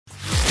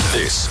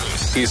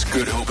This is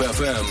Good Hope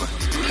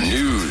FM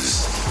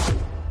News.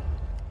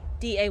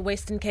 DA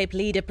Western Cape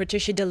leader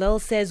Patricia de Lille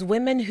says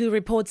women who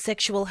report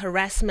sexual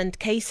harassment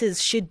cases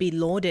should be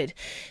lauded.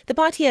 The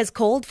party has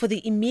called for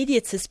the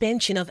immediate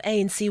suspension of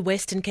ANC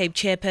Western Cape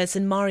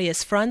chairperson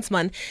Marius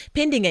Fransman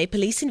pending a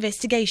police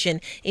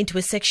investigation into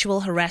a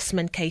sexual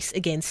harassment case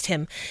against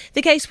him.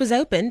 The case was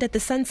opened at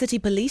the Sun City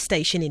Police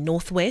Station in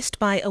Northwest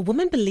by a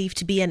woman believed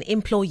to be an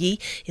employee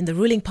in the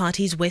ruling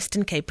party's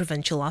Western Cape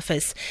provincial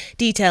office.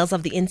 Details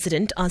of the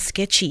incident are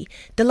sketchy.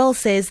 De Lille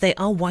says they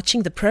are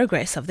watching the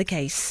progress of the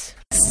case.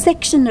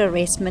 Sexual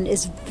harassment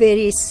is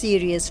very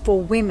serious for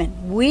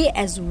women. We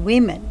as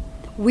women,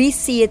 we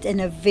see it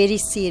in a very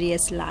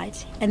serious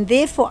light. And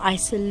therefore I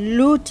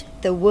salute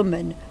the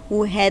women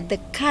who had the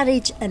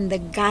courage and the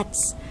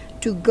guts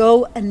to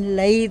go and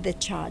lay the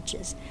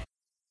charges.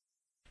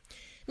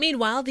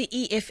 Meanwhile, the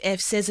EFF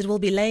says it will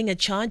be laying a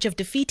charge of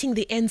defeating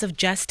the ends of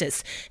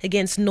justice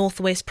against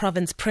Northwest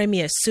Province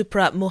Premier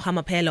Supra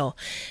Mohamapelo.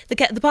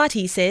 The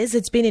party says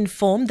it's been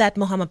informed that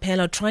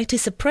Mohamapelo tried to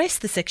suppress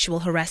the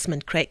sexual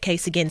harassment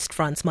case against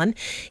Fransman.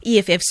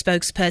 EFF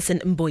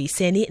spokesperson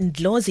Mboyiseni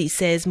Ndlozi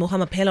says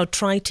Mohamapelo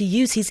tried to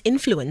use his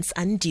influence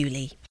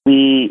unduly.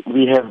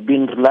 We have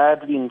been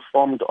reliably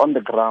informed on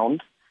the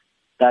ground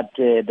that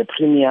the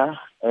Premier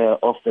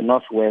of the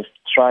Northwest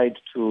tried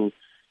to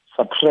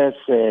suppress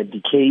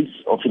the case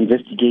of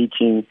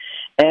investigating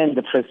and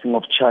the pressing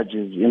of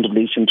charges in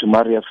relation to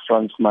Marius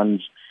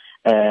Fransman's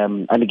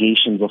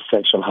allegations of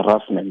sexual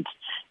harassment.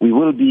 We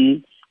will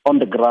be on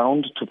the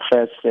ground to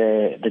press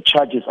the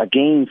charges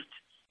against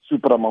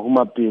Supra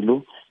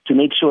Mohamapelo to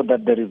make sure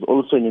that there is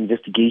also an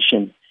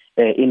investigation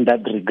in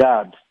that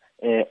regard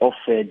of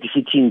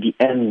defeating the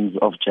ends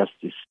of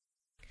justice.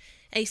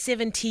 A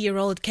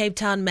 70-year-old Cape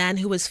Town man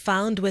who was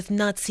found with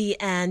Nazi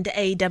and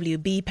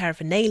AWB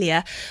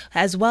paraphernalia,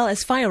 as well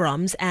as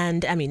firearms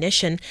and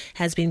ammunition,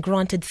 has been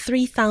granted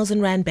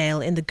 3,000 rand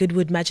bail in the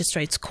Goodwood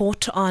Magistrates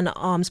Court on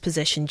arms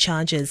possession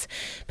charges.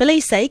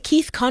 Police say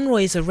Keith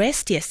Conroy's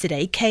arrest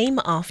yesterday came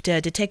after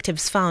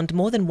detectives found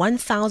more than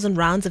 1,000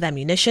 rounds of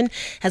ammunition,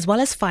 as well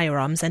as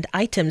firearms and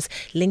items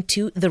linked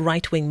to the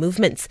right-wing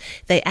movements.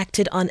 They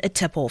acted on a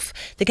tip-off.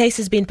 The case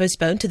has been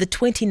postponed to the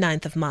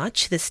 29th of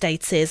March. The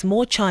state says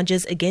more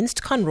charges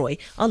against Conroy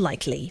are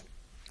likely.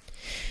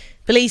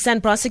 Police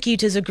and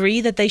prosecutors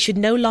agree that they should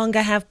no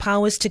longer have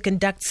powers to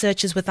conduct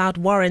searches without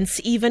warrants,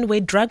 even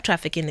where drug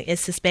trafficking is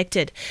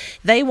suspected.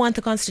 They want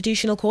the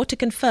Constitutional Court to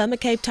confirm a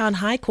Cape Town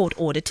High Court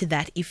order to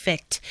that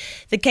effect.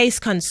 The case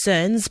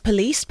concerns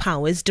police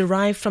powers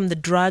derived from the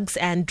Drugs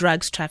and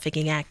Drugs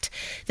Trafficking Act.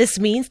 This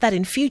means that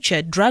in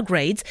future drug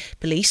raids,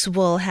 police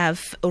will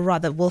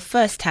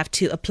first have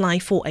to apply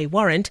for a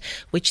warrant,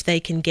 which they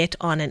can get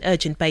on an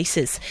urgent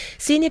basis.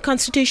 Senior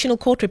Constitutional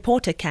Court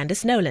reporter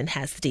Candice Nolan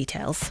has the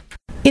details.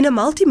 In a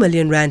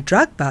multi-million rand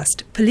drug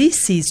bust,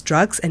 police seized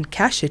drugs and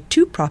cash at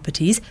two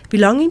properties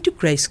belonging to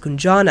Grace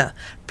Kunjana.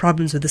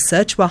 Problems with the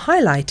search were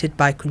highlighted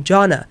by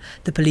Kunjana.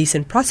 The police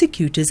and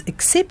prosecutors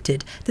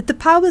accepted that the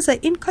powers are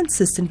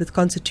inconsistent with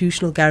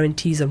constitutional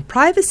guarantees on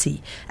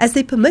privacy as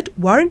they permit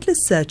warrantless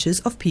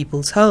searches of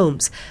people's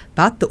homes.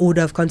 But the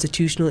order of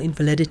constitutional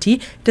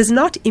invalidity does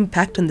not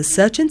impact on the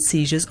search and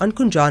seizures on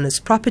Kunjana's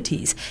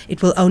properties.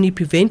 It will only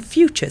prevent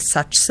future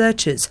such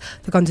searches.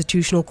 The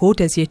Constitutional Court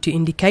has yet to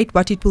indicate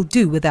what it will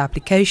do with the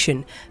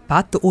application,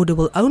 but the order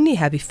will only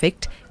have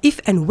effect if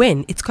and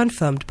when it's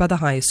confirmed by the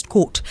highest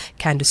court.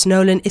 Candice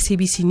Nolan,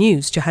 SABC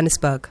News,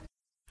 Johannesburg.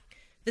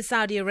 The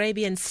Saudi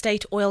Arabian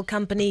state oil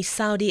company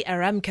Saudi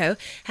Aramco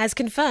has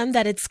confirmed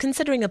that it's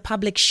considering a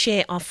public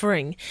share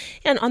offering.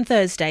 And on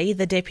Thursday,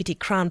 the Deputy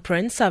Crown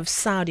Prince of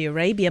Saudi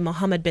Arabia,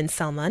 Mohammed bin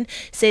Salman,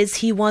 says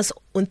he was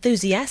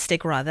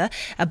enthusiastic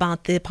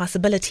about the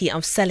possibility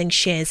of selling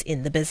shares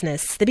in the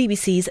business. The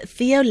BBC's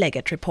Theo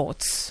Leggett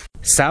reports.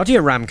 Saudi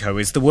Aramco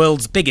is the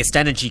world's biggest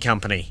energy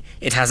company.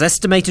 It has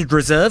estimated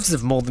reserves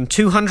of more than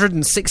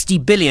 260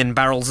 billion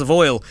barrels of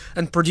oil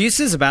and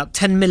produces about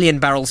 10 million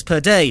barrels per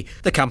day.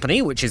 The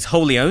company, which is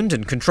wholly owned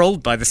and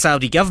controlled by the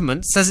Saudi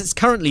government, says it's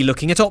currently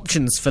looking at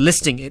options for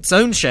listing its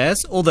own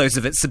shares or those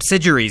of its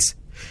subsidiaries.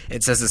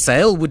 It says a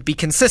sale would be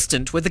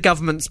consistent with the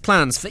government's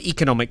plans for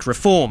economic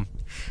reform.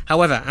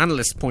 However,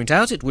 analysts point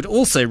out it would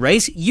also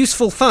raise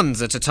useful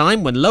funds at a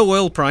time when low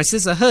oil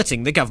prices are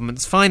hurting the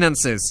government's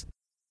finances.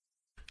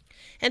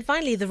 And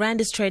finally, the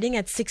rand is trading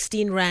at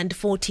 16 rand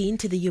 14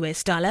 to the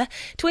US dollar,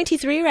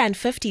 23 rand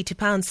 50 to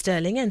pound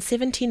sterling, and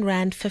 17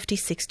 rand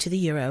 56 to the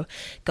euro.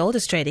 Gold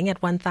is trading at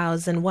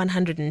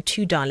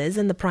 $1,102,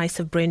 and the price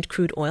of Brent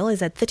crude oil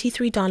is at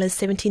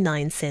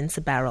 $33.79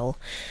 a barrel.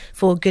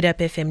 For Good Hope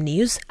FM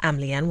News, I'm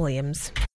Leanne Williams.